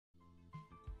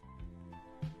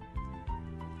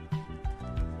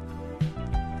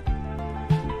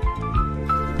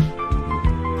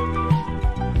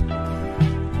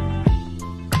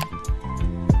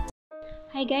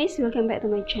Hi guys, welcome back to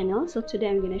my channel. So today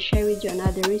I'm gonna share with you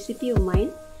another recipe of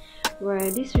mine, where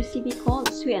this recipe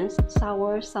called sweet and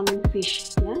sour salmon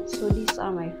fish. Yeah, so these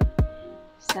are my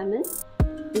salmon.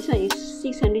 This one is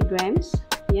 600 grams.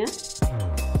 Yeah,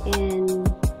 and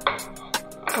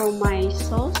for my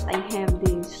sauce I have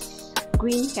this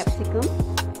green capsicum,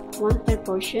 1/3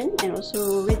 portion, and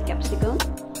also red capsicum,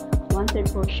 1/3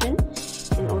 portion,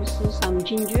 and also some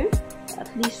ginger, at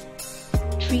least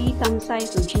 3 thumb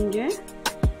size of ginger,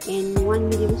 and 1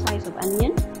 medium size of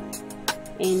onion,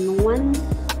 and 1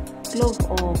 clove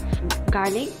of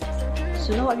garlic.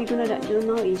 So now what we're gonna do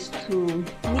now is to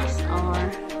mix our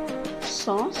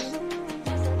sauce.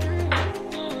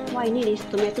 What I need is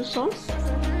tomato sauce,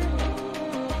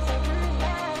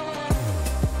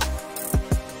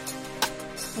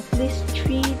 at least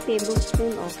 3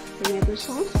 tablespoons of tomato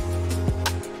sauce,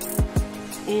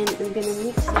 and we're gonna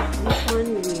mix this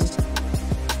one with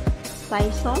Thai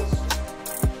sauce,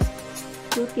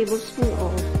 2 tablespoons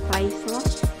of Thai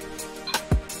sauce,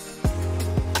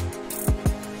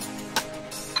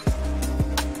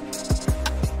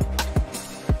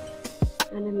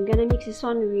 and I'm gonna mix this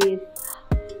one with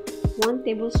 1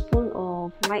 tablespoon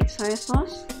of white soy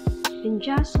sauce and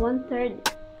just 1/3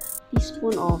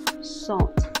 teaspoon of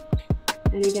salt.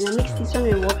 And we're gonna mix this one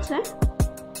with water.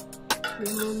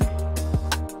 1,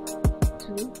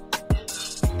 2,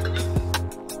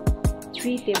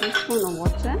 3 tablespoons of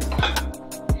water.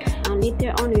 And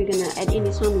later on we're gonna add in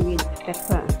this one with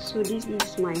pepper. So this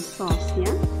is my sauce,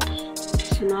 yeah.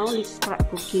 So now let's start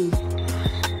cooking.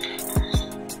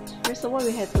 First of all,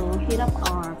 we have to heat up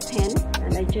our pan,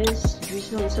 and I just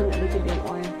drizzle this one a little bit of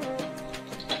oil.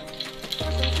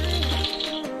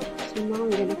 So now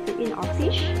we're gonna put in our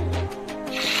fish.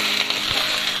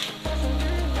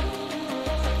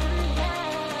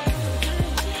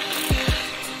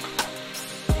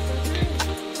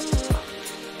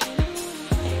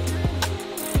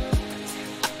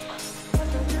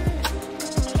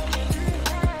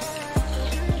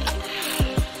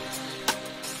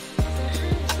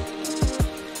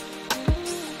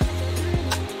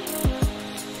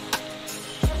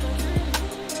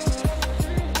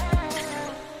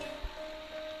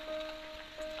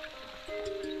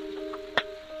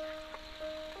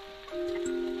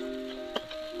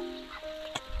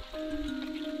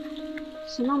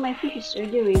 So now my fish is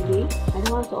already ready. I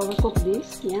don't want to overcook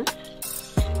this, yeah.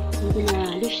 I'm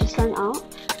gonna dish this one out.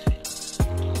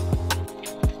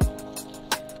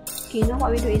 Okay, now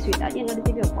what we do is we add in a little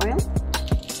bit of oil.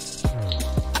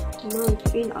 Now we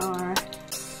put in our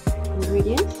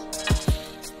ingredients: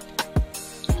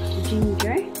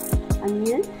 ginger,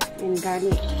 onion, and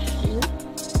garlic. Yeah.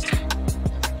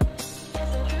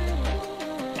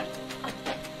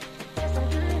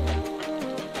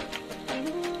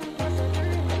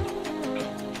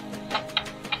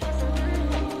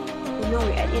 Now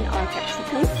we add in our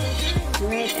capsicum,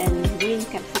 red and green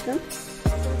capsicum,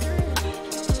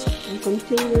 and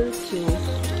continue to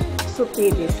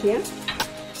saute this here.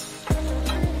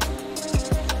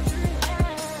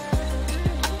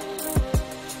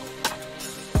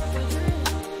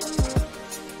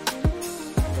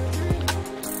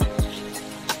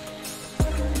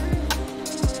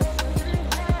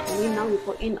 And now we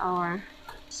put in our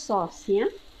sauce here.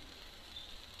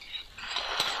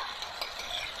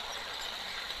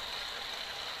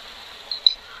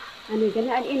 And we're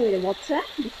gonna add in with the water,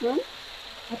 this one,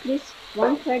 at least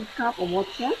 1/3 cup of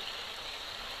water.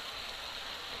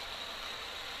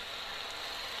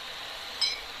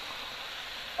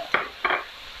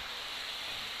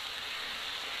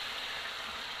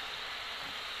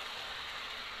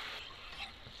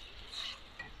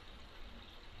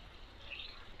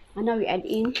 And now we add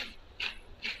in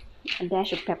a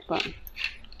dash of pepper.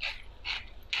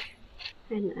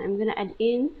 And I'm gonna add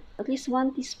in at least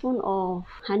 1 teaspoon of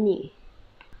honey.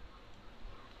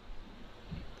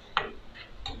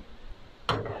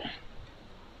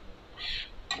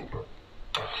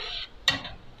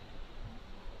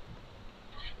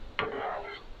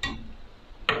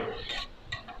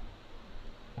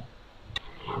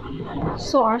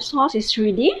 So our sauce is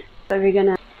ready. So we're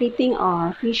gonna plating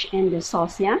our fish and the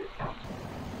sauce, yeah.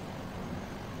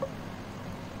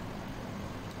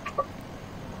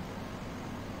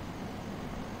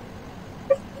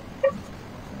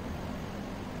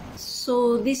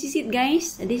 So this is it,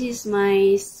 guys. This is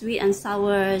my sweet and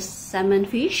sour salmon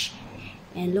fish,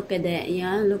 and look at that,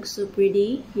 yeah, looks so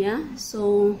pretty, yeah.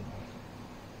 So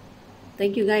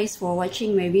thank you guys for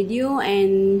watching my video,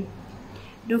 and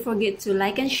don't forget to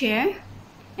like and share,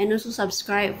 and also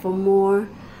subscribe for more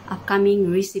upcoming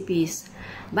recipes.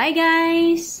 Bye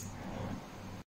guys.